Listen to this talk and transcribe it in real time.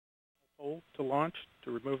Hold to launch.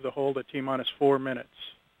 To remove the hold at T-minus 4 minutes.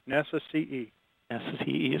 NASA CE. NASA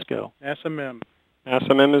CE is go. NASA MIM.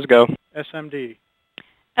 NASA MIM is go. SMD.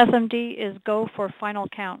 SMD is go for final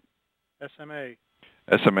count. SMA.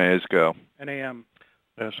 SMA is go. NAM.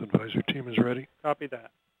 NASA advisory team is ready. Copy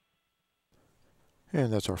that.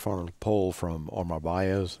 And that's our final poll from Omar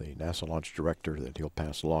Baez, the NASA launch director, that he'll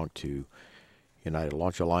pass along to United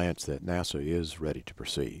Launch Alliance that NASA is ready to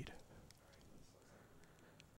proceed.